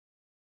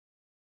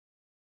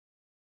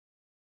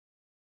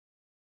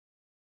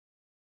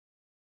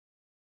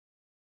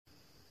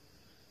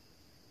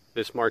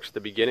This marks the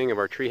beginning of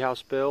our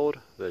treehouse build.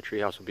 The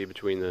treehouse will be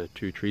between the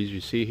two trees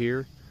you see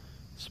here.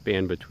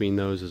 Span between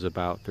those is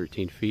about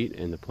 13 feet,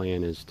 and the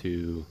plan is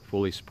to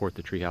fully support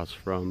the treehouse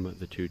from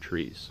the two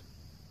trees.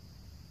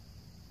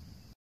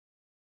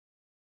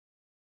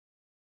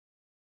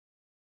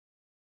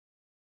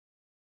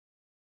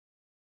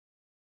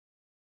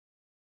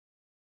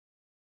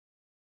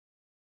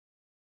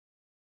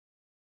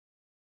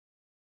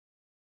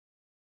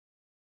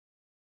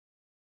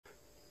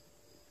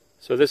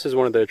 So this is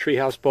one of the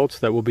treehouse bolts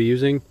that we'll be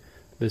using.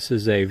 This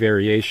is a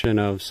variation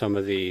of some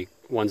of the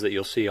ones that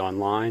you'll see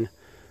online.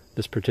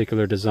 This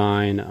particular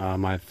design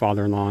my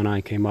father-in-law and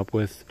I came up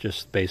with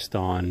just based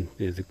on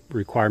the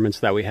requirements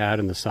that we had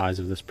and the size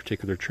of this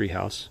particular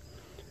treehouse.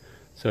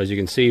 So as you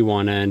can see,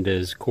 one end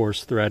is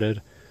coarse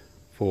threaded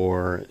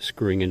for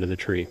screwing into the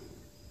tree.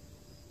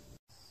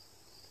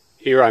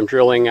 Here I'm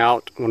drilling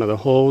out one of the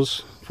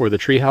holes for the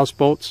treehouse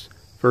bolts.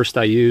 First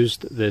I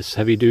used this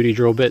heavy-duty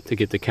drill bit to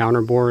get the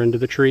counter bore into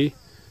the tree,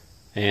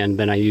 and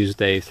then I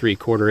used a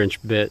 3/4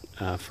 inch bit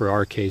for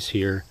our case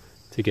here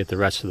to get the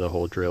rest of the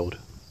hole drilled.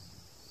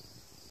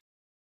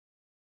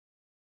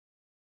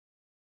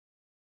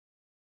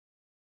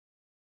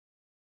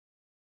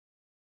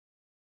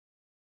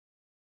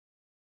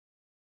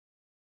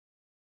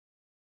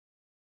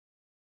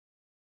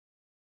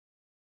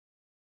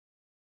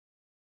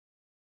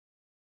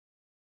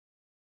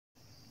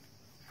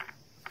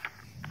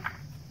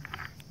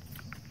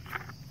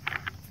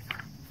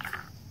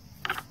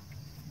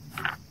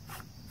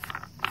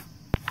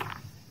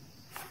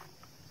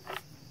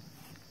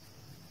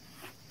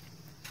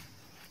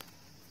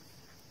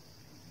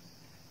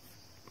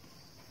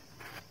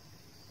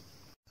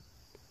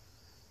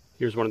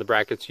 Here's one of the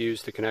brackets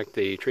used to connect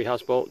the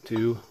treehouse bolt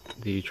to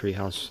the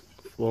treehouse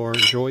floor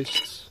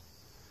joists.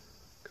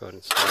 Go ahead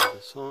and slide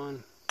this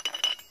on.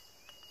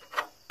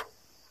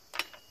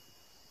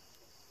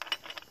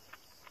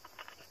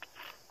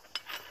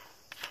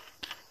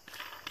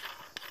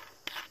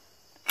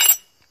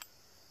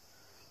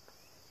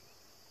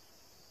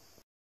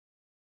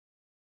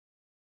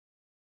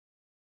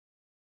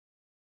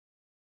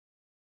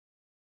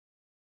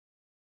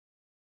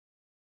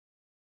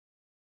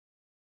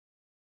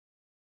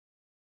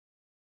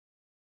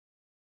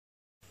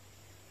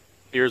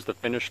 Here's the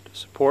finished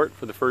support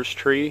for the first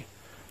tree.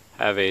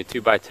 Have a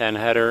 2x10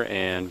 header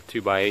and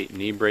 2x8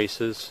 knee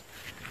braces,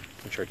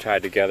 which are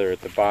tied together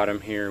at the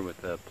bottom here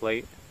with a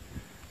plate.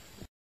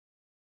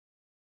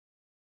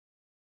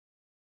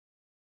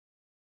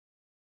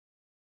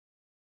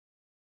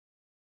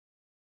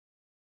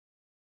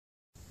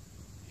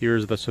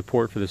 Here's the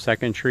support for the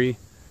second tree.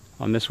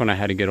 On this one I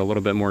had to get a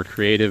little bit more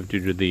creative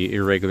due to the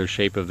irregular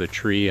shape of the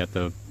tree at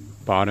the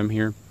bottom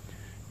here.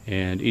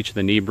 And each of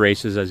the knee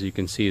braces, as you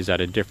can see, is at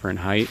a different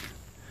height.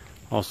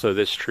 Also,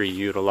 this tree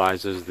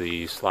utilizes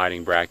the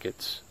sliding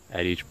brackets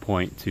at each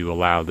point to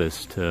allow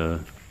this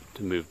to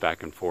move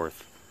back and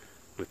forth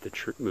with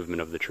the movement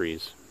of the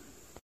trees.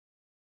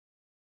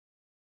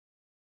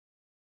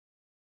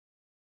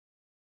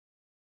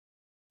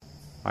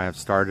 I have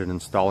started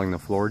installing the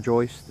floor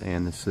joist,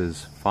 and this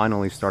is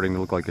finally starting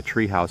to look like a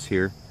tree house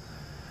here.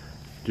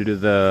 Due to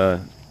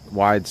the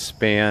wide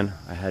span,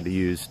 I had to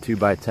use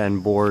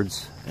 2x10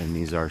 boards, and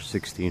these are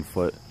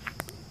 16-foot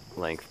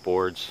length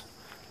boards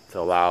to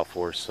allow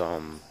for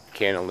some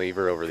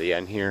cantilever over the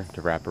end here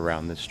to wrap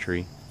around this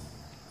tree.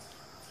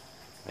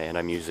 And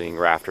I'm using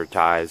rafter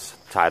ties,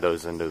 tie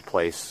those into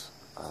place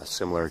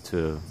similar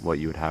to what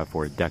you would have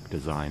for a deck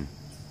design.